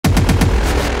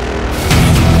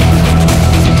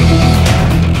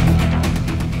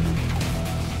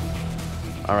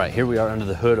All right, here we are under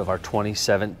the hood of our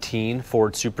 2017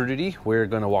 Ford Super Duty. We're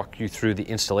going to walk you through the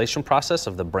installation process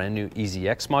of the brand new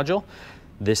EZX module.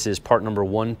 This is part number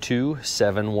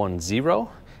 12710,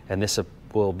 and this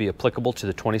will be applicable to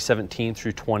the 2017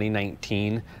 through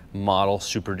 2019 model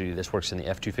Super Duty. This works in the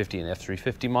F250 and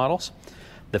F350 models.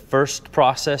 The first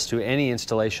process to any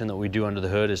installation that we do under the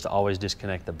hood is to always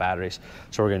disconnect the batteries.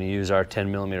 So we're going to use our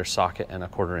 10mm socket and a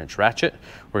 1/4" ratchet.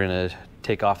 We're going to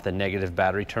take off the negative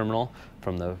battery terminal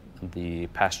from the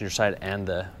passenger side and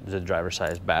the driver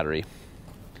side battery.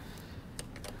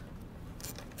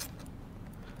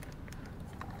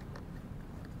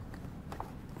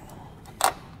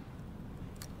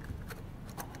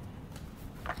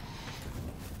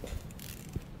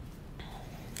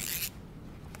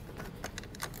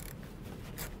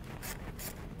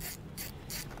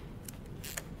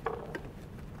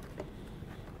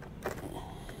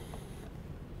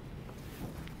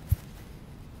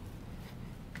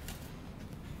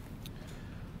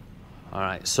 All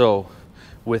right, so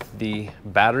with the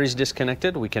batteries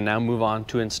disconnected, we can now move on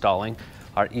to installing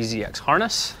our EZX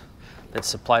harness that's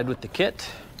supplied with the kit.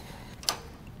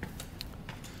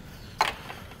 You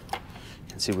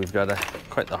can see we've got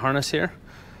quite the harness here.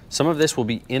 Some of this will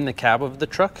be in the cab of the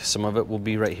truck, some of it will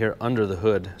be right here under the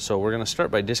hood. So we're gonna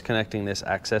start by disconnecting this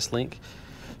access link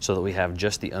so that we have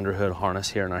just the underhood harness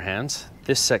here in our hands.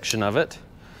 This section of it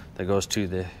that goes to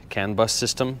the CAN bus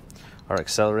system, our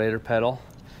accelerator pedal,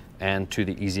 and to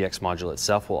the EZX module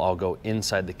itself will all go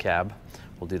inside the cab.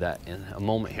 We'll do that in a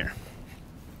moment here.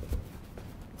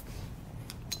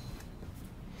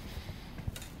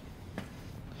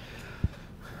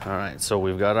 All right, so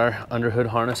we've got our underhood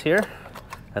harness here,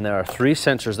 and there are 3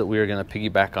 sensors that we are going to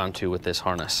piggyback onto with this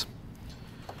harness.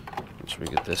 So we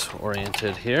get this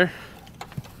oriented here.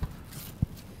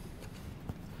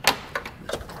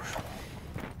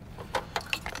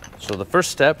 So the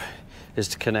first step is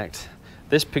to connect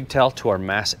this pigtail to our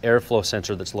mass airflow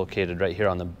sensor that's located right here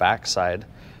on the back side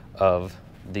of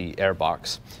the air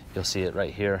box. You'll see it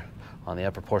right here on the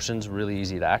upper portions, really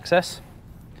easy to access.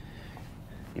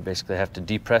 You basically have to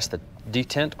depress the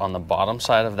detent on the bottom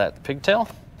side of that pigtail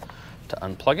to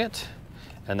unplug it,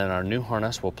 and then our new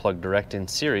harness will plug direct in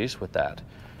series with that.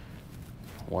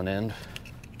 One end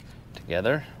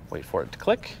together, wait for it to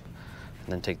click,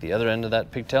 and then take the other end of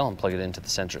that pigtail and plug it into the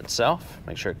sensor itself,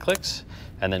 make sure it clicks,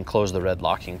 and then close the red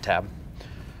locking tab.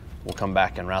 We'll come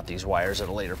back and route these wires at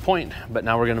a later point, but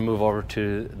now we're going to move over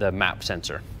to the map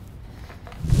sensor.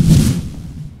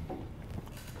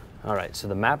 All right, so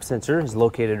the map sensor is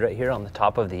located right here on the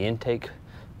top of the intake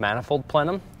manifold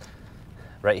plenum,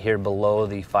 right here below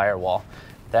the firewall.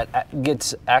 That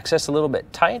gets access a little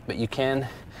bit tight, but you can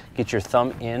get your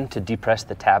thumb in to depress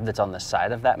the tab that's on the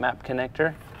side of that map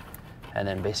connector, and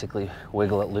then basically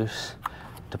wiggle it loose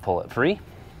to pull it free.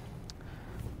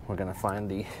 We're going to find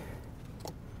the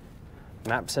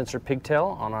map sensor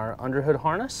pigtail on our underhood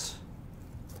harness.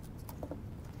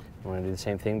 We're going to do the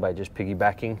same thing by just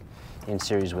piggybacking in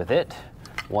series with it.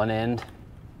 One end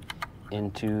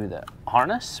into the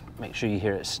harness, make sure you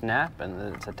hear it snap and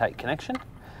that it's a tight connection,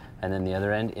 and then the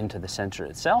other end into the sensor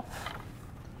itself.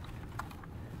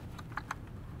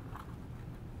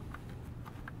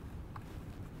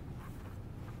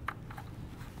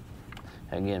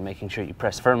 Again, making sure you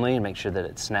press firmly and make sure that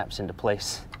it snaps into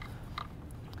place.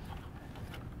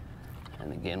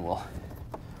 And again, we'll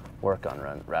work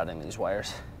on routing these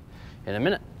wires in a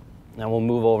minute. Now we'll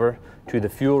move over to the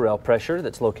fuel rail pressure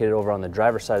that's located over on the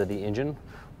driver's side of the engine.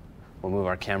 We'll move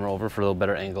our camera over for a little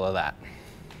better angle of that.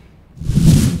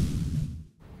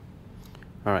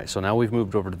 All right, so now we've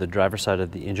moved over to the driver's side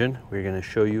of the engine. We're going to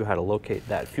show you how to locate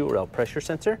that fuel rail pressure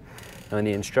sensor. Now in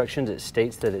the instructions, it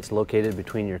states that it's located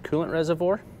between your coolant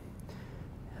reservoir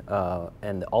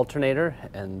and the alternator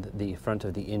and the front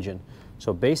of the engine.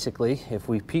 So basically, if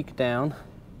we peek down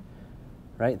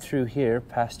right through here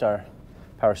past our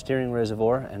power steering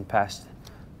reservoir and past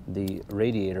the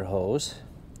radiator hose,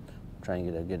 try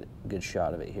and get a good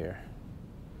shot of it here.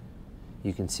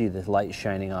 You can see the light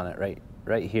shining on it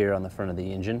right here on the front of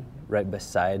the engine, right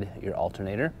beside your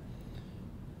alternator.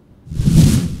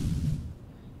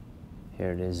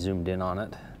 Here it is zoomed in on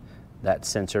it. That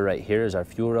sensor right here is our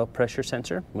fuel rail pressure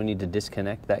sensor. We need to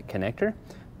disconnect that connector.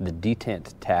 The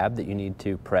detent tab that you need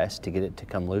to press to get it to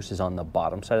come loose is on the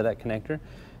bottom side of that connector,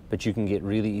 but you can get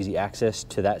really easy access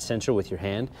to that sensor with your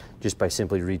hand just by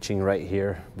simply reaching right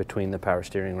here between the power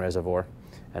steering reservoir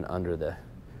and under the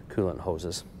coolant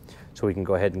hoses. So we can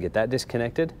go ahead and get that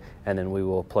disconnected, and then we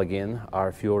will plug in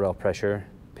our fuel rail pressure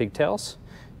pigtails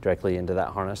directly into that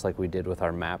harness like we did with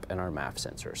our map and our MAF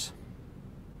sensors.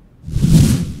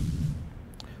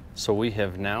 So we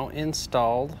have now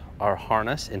installed our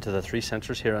harness into the 3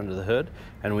 sensors here under the hood,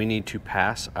 and we need to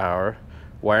pass our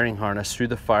wiring harness through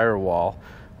the firewall.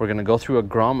 We're going to go through a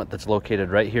grommet that's located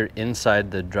right here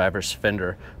inside the driver's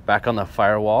fender. Back on the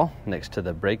firewall next to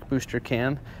the brake booster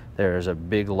can, there's a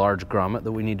big large grommet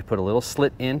that we need to put a little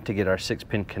slit in to get our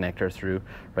 6-pin connector through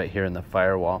right here in the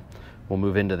firewall. We'll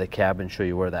move into the cab and show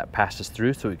you where that passes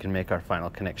through so we can make our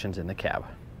final connections in the cab.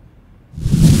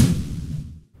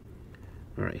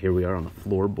 All right, here we are on the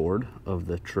floorboard of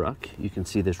the truck. You can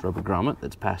see this rubber grommet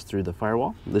that's passed through the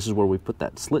firewall. This is where we put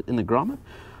that slit in the grommet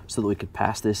so that we could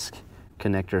pass this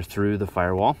connector through the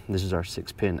firewall. This is our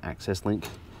 6-pin access link.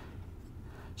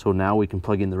 So now we can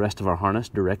plug in the rest of our harness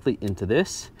directly into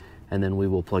this, and then we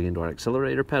will plug into our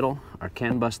accelerator pedal, our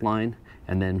CAN bus line,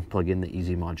 and then plug in the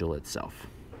EZX module itself.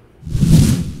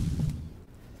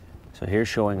 So here's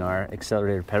showing our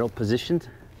accelerator pedal positioned.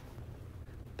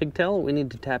 Pigtail we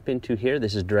need to tap into here.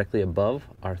 This is directly above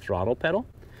our throttle pedal.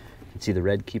 You can see the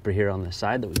red keeper here on the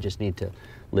side that we just need to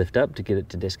lift up to get it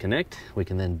to disconnect. We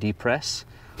can then depress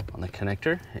on the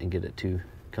connector and get it to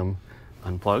come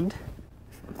unplugged.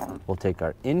 We'll take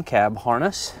our in-cab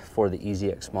harness for the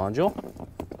EZX module.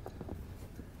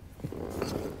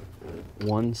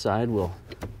 One side will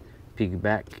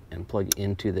piggyback and plug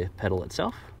into the pedal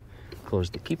itself. Close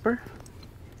the keeper.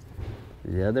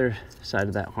 The other side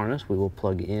of that harness we will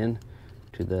plug in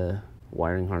to the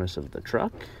wiring harness of the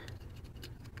truck.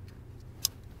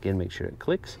 Again, make sure it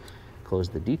clicks. Close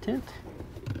the detent,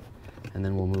 and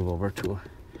then we'll move over to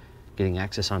getting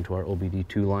access onto our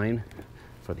OBD2 line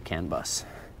for the CAN bus.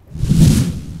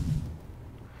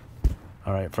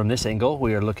 All right, from this angle,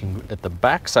 we are looking at the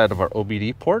back side of our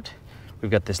OBD port.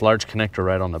 We've got this large connector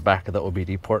right on the back of the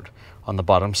OBD port. On the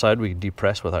bottom side, we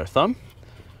depress with our thumb,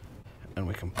 and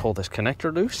we can pull this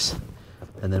connector loose,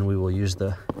 and then we will use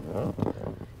the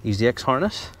EZX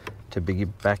harness to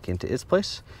piggyback into its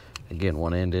place. Again,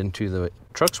 one end into the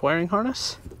truck's wiring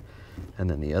harness, and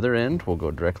then the other end will go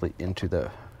directly into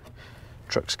the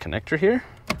truck's connector here,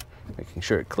 making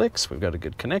sure it clicks. We've got a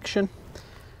good connection,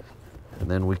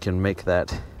 and then we can make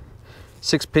that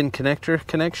 6-pin connector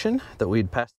connection that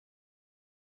we'd passed.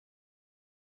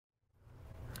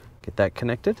 Get that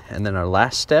connected, and then our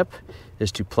last step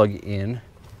is to plug in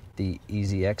the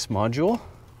EZX module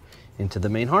into the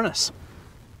main harness.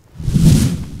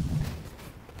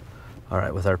 All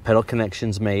right, with our pedal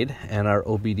connections made and our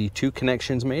OBD2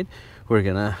 connections made, we're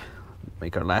gonna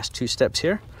make our last 2 steps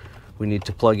here. We need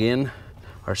to plug in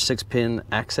our 6-pin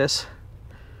access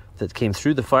that came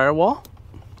through the firewall,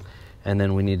 and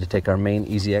then we need to take our main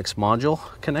EZX module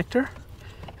connector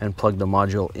and plug the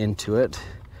module into it.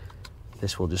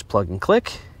 This will just plug and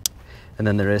click, and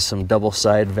then there is some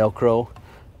double-side Velcro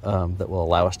that will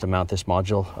allow us to mount this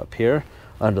module up here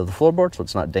under the floorboard so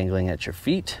it's not dangling at your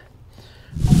feet.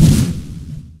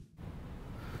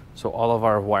 So all of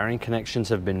our wiring connections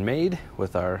have been made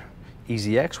with our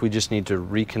EZX. We just need to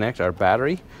reconnect our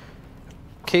battery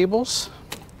cables.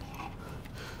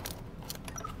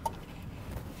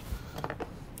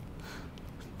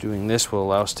 Doing this will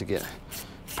allow us to get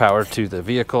power to the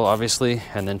vehicle, obviously,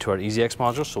 and then to our EZX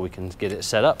module so we can get it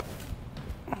set up.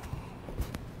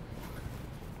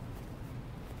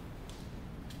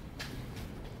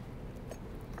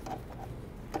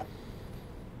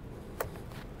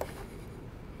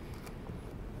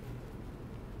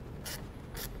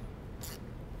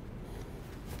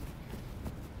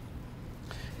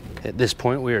 At this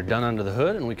point, we are done under the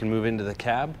hood, and we can move into the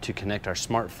cab to connect our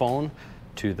smartphone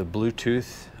to the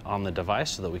Bluetooth on the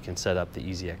device so that we can set up the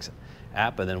EZX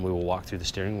app, and then we will walk through the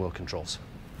steering wheel controls.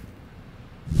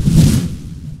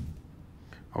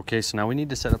 Okay, so now we need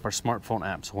to set up our smartphone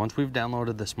app. So once we've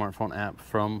downloaded the smartphone app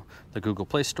from the Google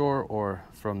Play Store or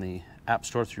from the App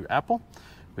Store through Apple,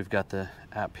 we've got the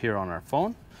app here on our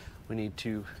phone. We need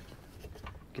to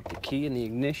get the key in the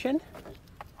ignition.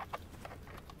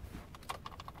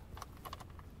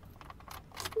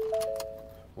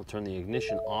 We'll turn the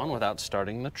ignition on without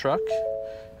starting the truck,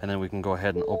 and then we can go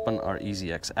ahead and open our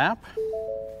EZX app.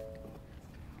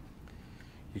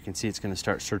 You can see it's going to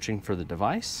start searching for the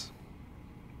device.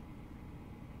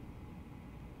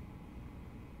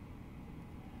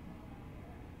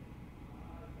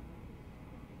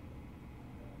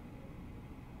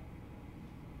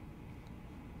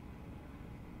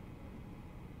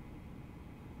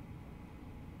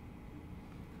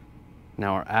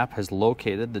 Now our app has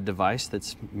located the device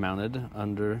that's mounted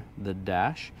under the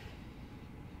dash.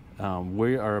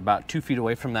 We are about 2 feet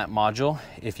away from that module.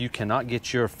 If you cannot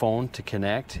get your phone to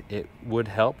connect, it would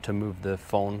help to move the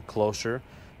phone closer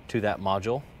to that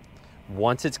module.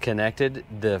 Once it's connected,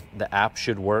 the app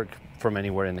should work from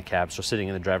anywhere in the cab. So sitting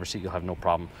in the driver's seat, you'll have no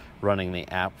problem running the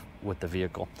app with the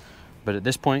vehicle. But at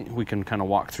this point, we can kind of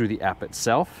walk through the app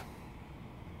itself.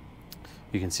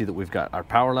 You can see that we've got our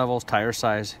power levels, tire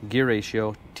size, gear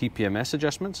ratio, TPMS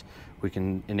adjustments. We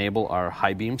can enable our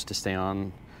high beams to stay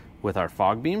on with our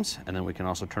fog beams, and then we can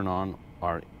also turn on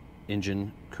our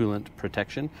engine coolant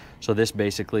protection. So this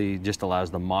basically just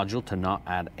allows the module to not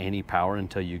add any power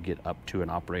until you get up to an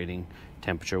operating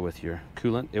temperature with your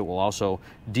coolant. It will also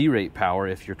derate power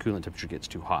if your coolant temperature gets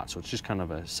too hot. So it's just kind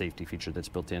of a safety feature that's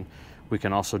built in. We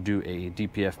can also do a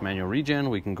DPF manual regen.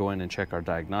 We can go in and check our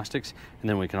diagnostics, and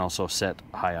then we can also set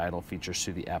high idle features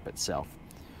through the app itself.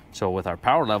 So with our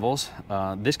power levels,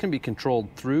 this can be controlled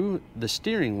through the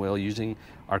steering wheel using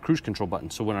our cruise control button.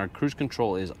 So when our cruise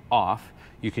control is off,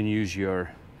 you can use your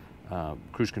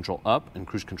cruise control up and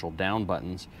cruise control down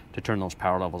buttons to turn those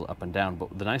power levels up and down.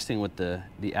 But the nice thing with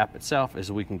the app itself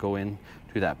is we can go in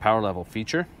to that power level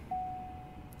feature.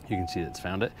 You can see it's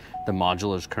found it. The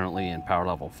module is currently in power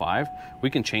level 5. We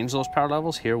can change those power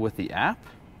levels here with the app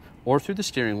or through the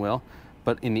steering wheel.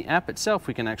 But in the app itself,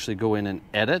 we can actually go in and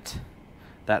edit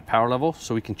that power level,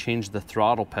 so we can change the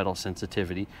throttle pedal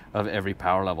sensitivity of every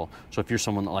power level. So if you're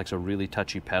someone that likes a really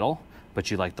touchy pedal, but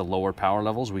you like the lower power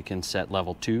levels, we can set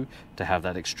level 2 to have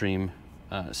that extreme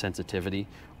sensitivity,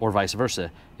 or vice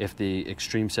versa. If the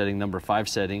extreme setting, number 5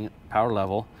 setting, power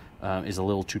level is a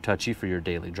little too touchy for your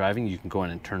daily driving, you can go in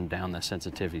and turn down the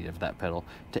sensitivity of that pedal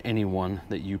to any one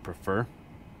that you prefer.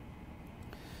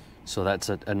 So that's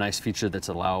a nice feature that's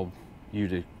allowed you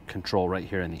to control right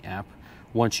here in the app.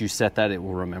 Once you set that, it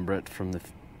will remember it from the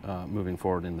moving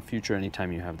forward in the future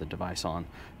anytime you have the device on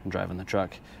and driving the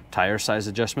truck. Tire size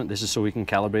adjustment. This is so we can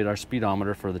calibrate our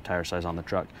speedometer for the tire size on the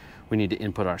truck. We need to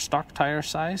input our stock tire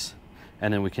size,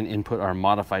 and then we can input our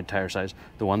modified tire size.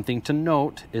 The one thing to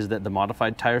note is that the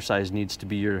modified tire size needs to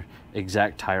be your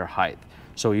exact tire height.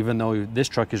 So even though this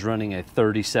truck is running a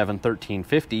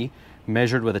 37-1350,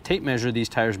 measured with a tape measure, these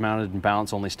tires mounted and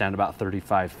balanced only stand about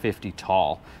 3550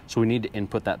 tall. So we need to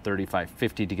input that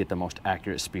 3550 to get the most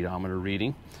accurate speedometer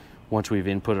reading. Once we've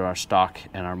inputted our stock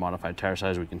and our modified tire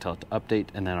size, we can tell it to update,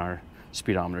 and then our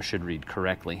speedometer should read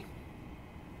correctly.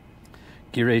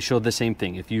 Gear ratio, the same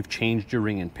thing. If you've changed your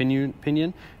ring and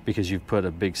pinion because you've put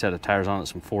a big set of tires on it,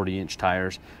 some 40-inch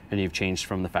tires, and you've changed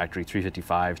from the factory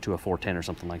 355 to a 410 or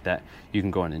something like that, you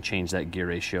can go in and change that gear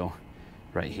ratio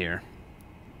right here.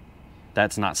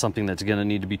 That's not something that's going to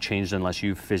need to be changed unless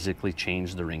you physically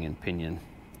change the ring and pinion.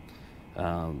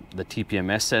 The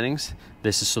TPMS settings,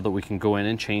 this is so that we can go in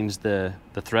and change the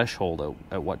threshold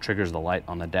at what triggers the light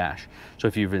on the dash. So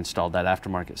if you've installed that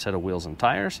aftermarket set of wheels and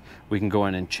tires, we can go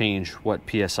in and change what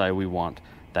PSI we want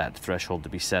that threshold to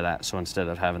be set at. So instead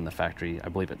of having the factory, I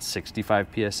believe it's 65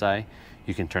 PSI,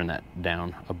 you can turn that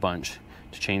down a bunch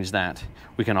to change that.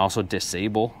 We can also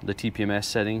disable the TPMS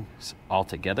settings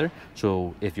altogether.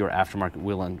 So if your aftermarket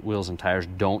wheels and tires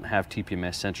don't have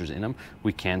TPMS sensors in them,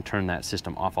 we can turn that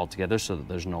system off altogether so that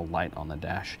there's no light on the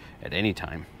dash at any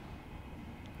time.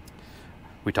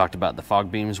 We talked about the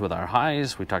fog beams with our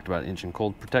highs. We talked about engine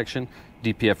cold protection.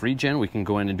 DPF regen, we can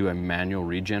go in and do a manual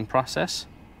regen process.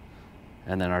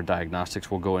 And then our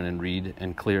diagnostics will go in and read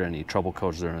and clear any trouble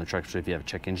codes that are in the truck. So if you have a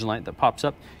check engine light that pops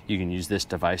up, you can use this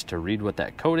device to read what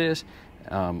that code is.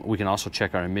 We can also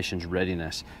check our emissions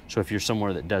readiness. So if you're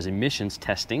somewhere that does emissions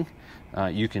testing,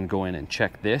 you can go in and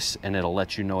check this, and it'll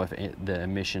let you know if the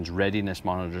emissions readiness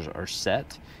monitors are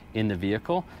set in the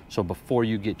vehicle. So before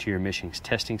you get to your emissions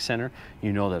testing center,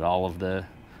 you know that all of the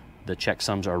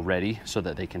checksums are ready so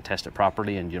that they can test it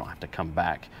properly, and you don't have to come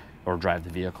back or drive the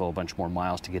vehicle a bunch more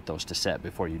miles to get those to set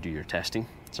before you do your testing.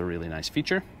 It's a really nice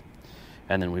feature.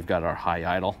 And then we've got our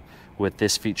high idle. With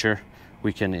this feature,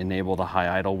 we can enable the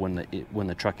high idle when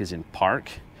the truck is in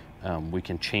park. We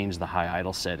can change the high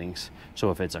idle settings. So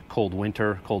if it's a cold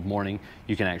winter, cold morning,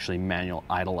 you can actually manual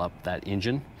idle up that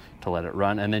engine to let it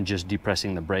run, and then just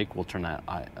depressing the brake will turn that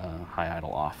high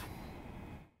idle off.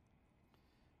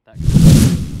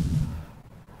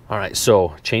 All right,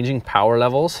 so changing power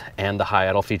levels and the high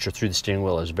idle feature through the steering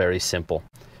wheel is very simple.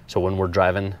 So when we're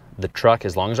driving the truck,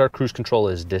 as long as our cruise control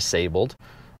is disabled,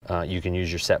 you can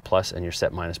use your set plus and your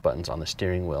set minus buttons on the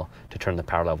steering wheel to turn the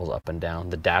power levels up and down.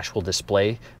 The dash will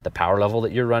display the power level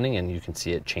that you're running, and you can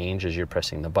see it change as you're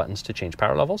pressing the buttons to change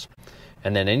power levels.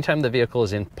 And then anytime the vehicle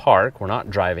is in park, we're not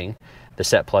driving, the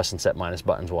set plus and set minus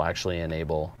buttons will actually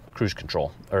enable cruise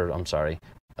control, or I'm sorry,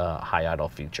 high idle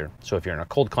feature. So if you're in a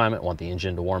cold climate, want the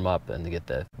engine to warm up and to get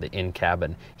the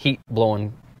in-cabin heat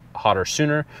blowing hotter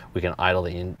sooner, we can idle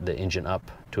the engine up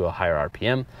to a higher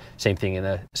RPM. Same thing in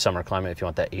a summer climate. If you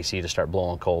want that AC to start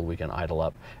blowing cold, we can idle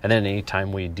up. And then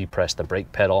anytime we depress the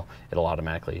brake pedal, it'll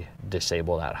automatically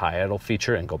disable that high idle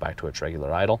feature and go back to its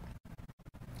regular idle.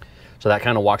 So that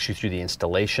kind of walks you through the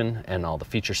installation and all the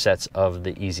feature sets of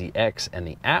the EZX and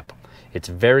the app. It's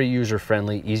very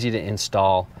user-friendly, easy to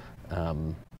install.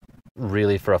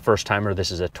 Really, for a first timer,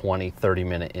 this is a 20-30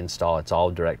 minute install. It's all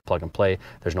direct plug and play.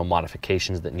 There's no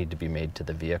modifications that need to be made to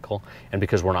the vehicle. And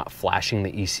because we're not flashing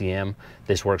the ECM,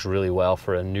 this works really well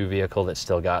for a new vehicle that's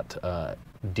still got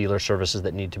dealer services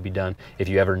that need to be done. If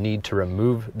you ever need to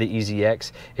remove the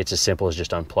EZX, it's as simple as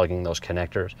just unplugging those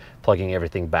connectors, plugging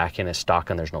everything back in as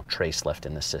stock, and there's no trace left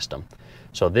in the system.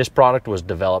 So this product was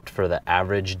developed for the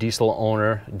average diesel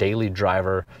owner, daily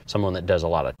driver, someone that does a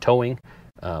lot of towing.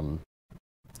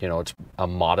 You know, it's a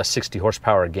modest 60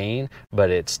 horsepower gain,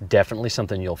 but it's definitely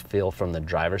something you'll feel from the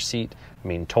driver's seat. I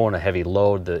mean, towing a heavy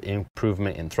load, the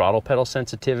improvement in throttle pedal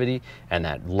sensitivity and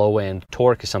that low end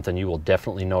torque is something you will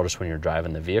definitely notice when you're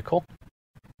driving the vehicle.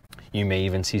 You may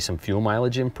even see some fuel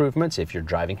mileage improvements if your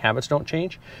driving habits don't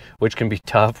change, which can be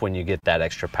tough when you get that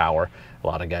extra power. A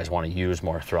lot of guys want to use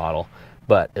more throttle.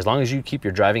 But as long as you keep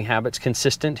your driving habits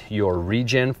consistent, your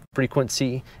regen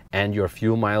frequency and your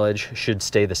fuel mileage should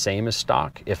stay the same as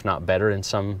stock, if not better in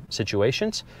some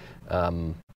situations.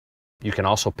 You can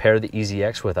also pair the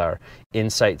EZX with our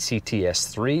Insight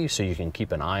CTS3, so you can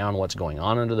keep an eye on what's going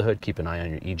on under the hood, keep an eye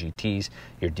on your EGTs,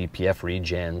 your DPF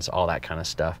regens, all that kind of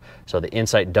stuff. So the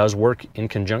Insight does work in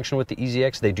conjunction with the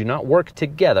EZX. They do not work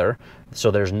together,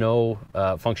 so there's no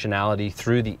functionality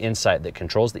through the Insight that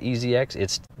controls the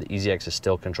EZX. The EZX is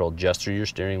still controlled just through your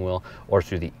steering wheel or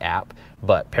through the app,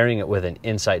 but pairing it with an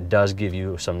Insight does give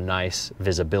you some nice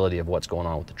visibility of what's going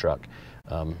on with the truck.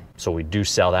 So we do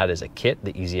sell that as a kit,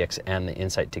 the EZX and the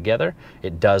Insight together.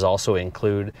 It does also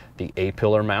include the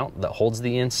A-pillar mount that holds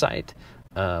the Insight,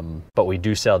 but we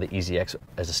do sell the EZX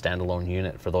as a standalone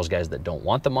unit for those guys that don't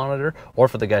want the monitor, or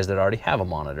for the guys that already have a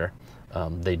monitor.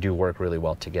 They do work really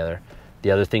well together.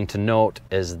 The other thing to note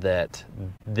is that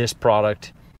this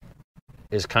product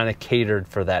is kind of catered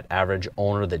for that average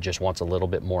owner that just wants a little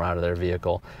bit more out of their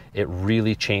vehicle. It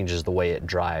really changes the way it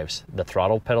drives. The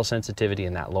throttle pedal sensitivity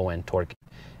and that low end torque,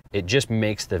 it just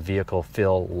makes the vehicle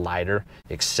feel lighter,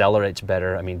 accelerates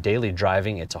better. I mean, daily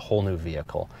driving, it's a whole new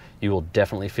vehicle. You will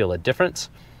definitely feel a difference.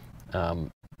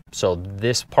 So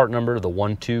this part number, the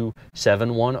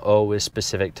 12710, is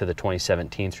specific to the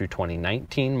 2017 through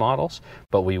 2019 models,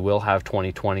 but we will have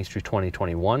 2020 through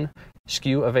 2021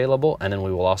 SKU available, and then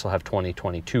we will also have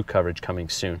 2022 coverage coming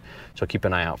soon. So keep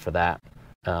an eye out for that.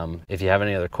 If you have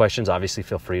any other questions, obviously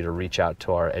feel free to reach out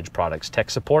to our Edge Products tech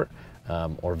support,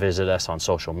 or visit us on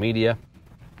social media,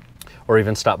 or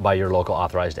even stop by your local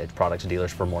authorized Edge Products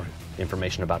dealers for more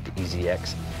information about the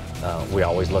EZX. We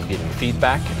always love getting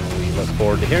feedback, and we look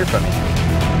forward to hearing from you.